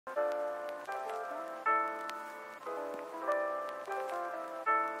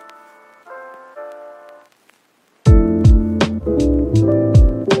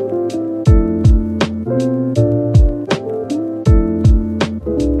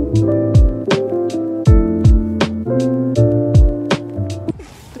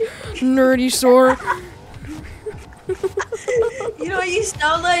Nerdy store. You know what you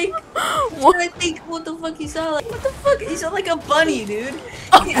sound like? I'm trying to think what the fuck you sound like. What the fuck? You sound like a bunny, dude.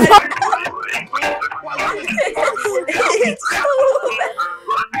 It's so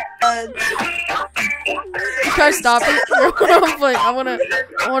bad. Can I stop it? Like, I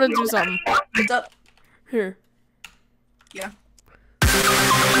wanna do something. What's up? Here. Yeah.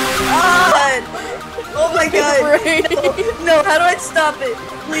 God! Oh my god! No, how do I stop it?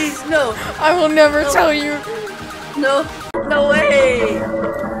 Please, no. I will never tell you. No, no way!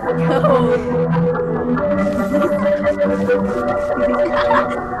 No.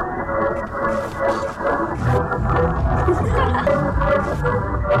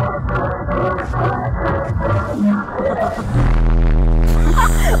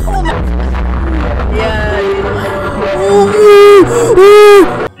 Oh my. Yeah.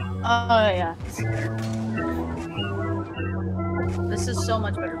 Oh yeah. This is so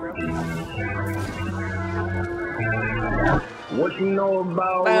much better, bro. What you know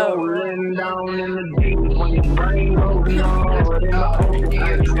about rolling down in the deep when your brain goes numb? What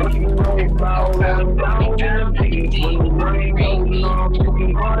you know about rolling down in the deep when your brain goes numb?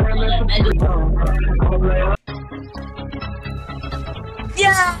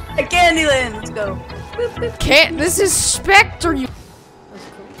 Yeah, Candyland. Let's go. Can't. This is Spectre. You. That's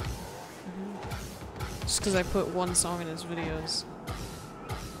cool. Just because I put one song in his videos.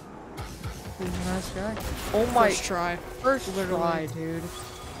 He's a nice guy. Oh my. First try. First try, dude.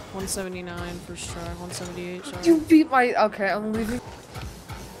 179 first try. 178. Sorry. You beat my. Okay, I'm leaving.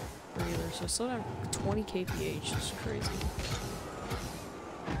 Regular. So I still have 20 kph. It's crazy.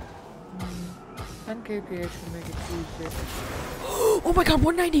 10 kph can make it huge. Oh my god,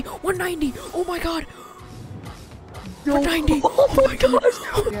 190! 190! Oh my god! 190! Oh my god!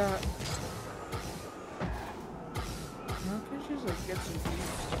 Yeah. No, can just like get some views.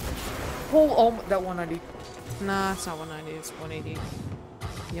 Oh, that 190. Nah, it's not 190, it's 180.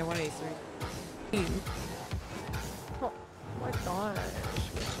 Yeah, 183. Oh my gosh.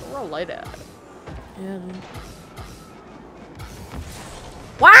 We're so light at. Yeah, dude.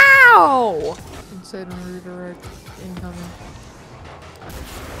 Wow! Inside and redirect incoming.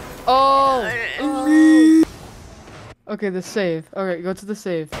 Oh! Okay, the save. Okay, go to the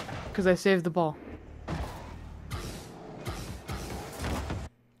save. Because I saved the ball.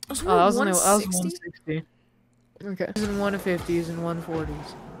 That was 160. Okay. He's in 150s and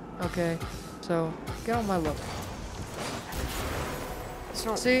 140s. Okay. So, get on my level.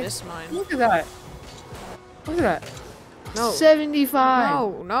 See? Miss mine. Look at that. Look at that. No. 75.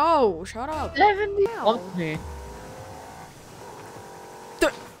 No, no, shut up. 70. No. Me.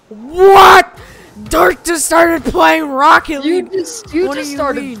 What? Dirk just started playing Rocket League. You just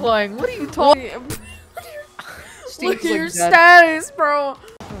started playing. What are you talking? Look at your status, bro.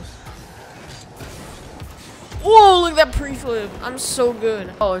 Whoa, look at that pre-flip. I'm so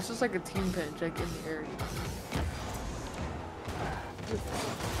good. Oh, it's just like a team pinch, like in the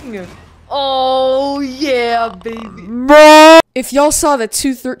area. Oh, yeah, baby. Bro! If y'all saw the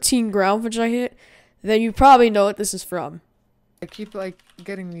 213 ground which I hit, then you probably know what this is from. I keep, like,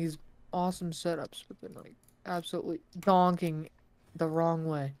 getting these awesome setups, but then, like, absolutely donking the wrong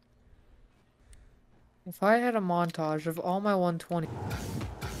way. If I had a montage of all my 120...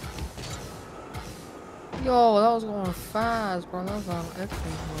 Yo, that was going fast, bro. That was on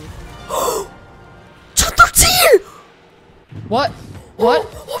X-Wing mode. 213! What? What?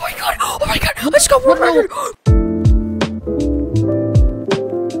 Oh my god! Oh my god! I just got one record!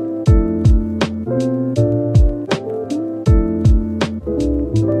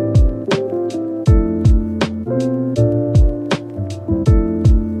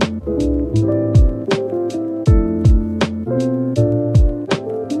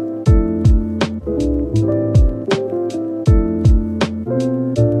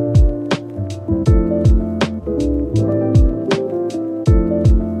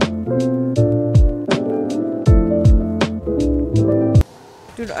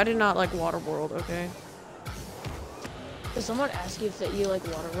 Dude, I did not like Waterworld, okay? Did someone ask you if you like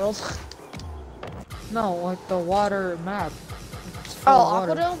Waterworld? No, like the water map. Oh,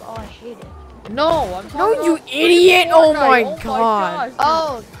 Aquadome? Oh, I hate it. No, I'm No, talking you about idiot! Fortnite. Oh my gosh, god. dude.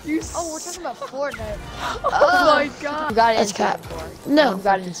 Oh, You we're talking about Fortnite. Oh my god. You got it. That's in cap. season 4. No, you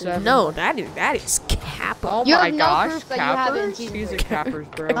got it in season 4. No, that is Kappa. Oh You my have no gosh, proof that you have it in cappers? season These are 3. cappers,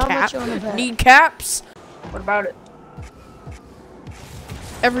 bro. How much you wanna bet? Need caps? What about it?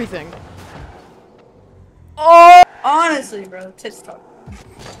 Everything. Oh! Honestly, bro, tits talk.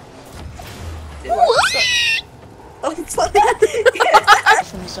 Dude, oh, it's like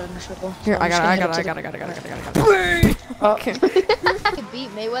From the starting circle. Here, I got it. Okay. To beat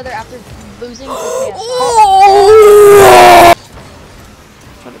Mayweather after losing to KSI. Oh!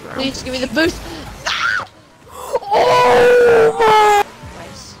 Please give me the boost. Oh!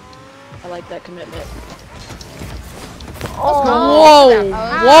 Nice. I like that commitment. Whoa!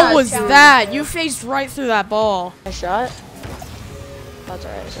 Ah, What was challenge that? failed. You phased right through that ball. I shot. That's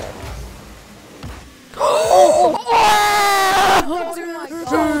alright. That's alright. Oh, Dude, dude, that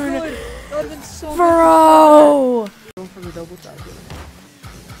would've been so bro! Go for the double tap.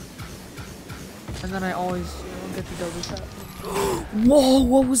 And then I always, get the double tap. Whoa!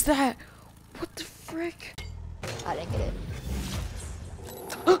 What was that? What the frick? I didn't get it.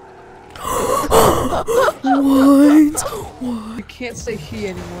 What? You can't say he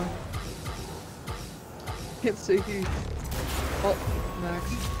anymore. Can't say he. Oh,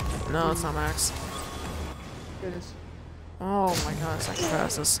 Max. No, it's not Max. It is. Oh my god, it's actually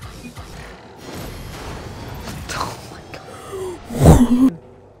fastest.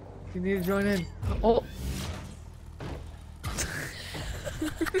 You need to join in. Oh.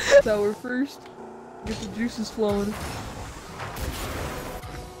 Tower first. Get the juices flowing.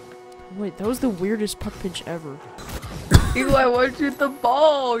 Wait, that was the weirdest puck pinch ever. Eli, why'd you hit the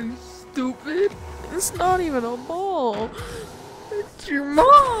ball, you stupid? It's not even a ball. It's your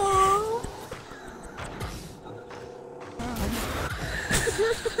mom!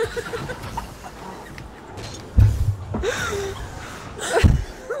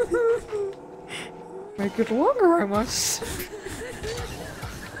 Make it longer, I must.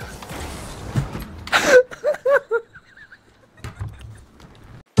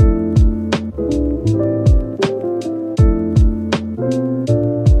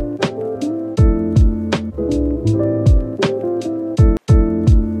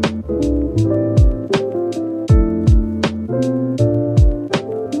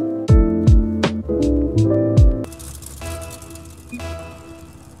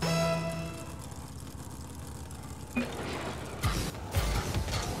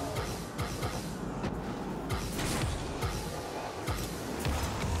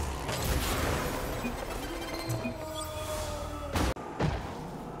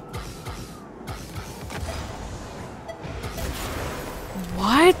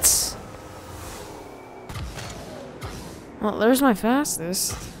 What? Well, there's my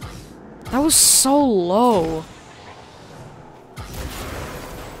fastest. That was so low.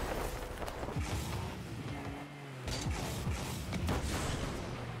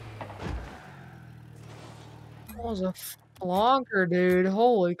 That was a flonker, dude.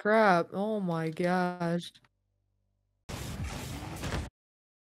 Holy crap. Oh my gosh.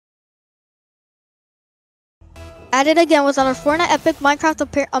 At it again was on our Fortnite Epic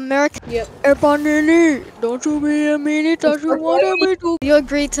Minecraft American. Yep. Airborne Nini, don't you be a meanie, don't you want me to? You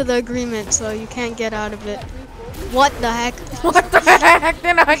agreed to the agreement, so you can't get out of it. What the heck? What the heck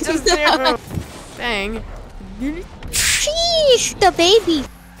did I just do? Dang. Sheesh, the baby.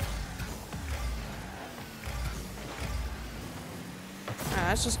 Ah,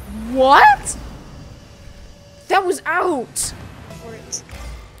 that's just what? That was out.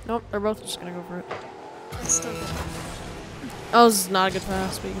 Nope, they're both just gonna go for it. That was not a good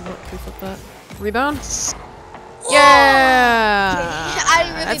pass, but you can flip that. Rebound? Yeah! I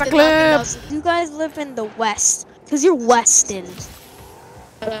really That's a did not clip! think that was- You guys live in the West, because you're Weston.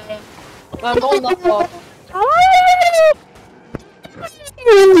 I'm going up ball.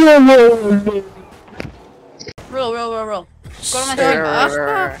 Roll. Go to my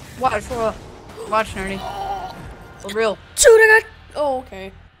side. Watch, nerdy. For real. Shoot, I got. Oh,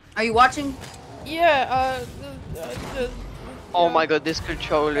 okay. Are you watching? Yeah, Oh my god, this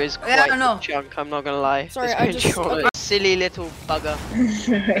controller is quite Yeah, I know. a chunk, I'm not gonna lie. Sorry, this I just- controller is silly little bugger.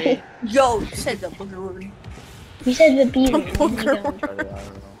 Yo, you said the booger word. We said the beer.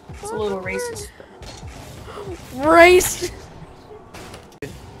 It's a little racist. race.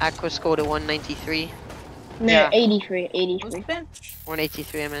 Aqua scored a 193. No, Yeah. 83. What's the bench?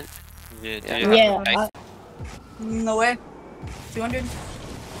 183 I meant. Yeah. No way. 200.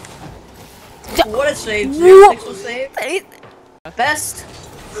 What a save. Whoa. 06 was save. Best.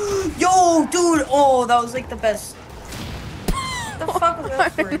 Yo, dude. Oh, that was like the best. the fuck was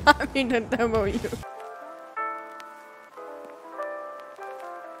that for? I mean to demo you.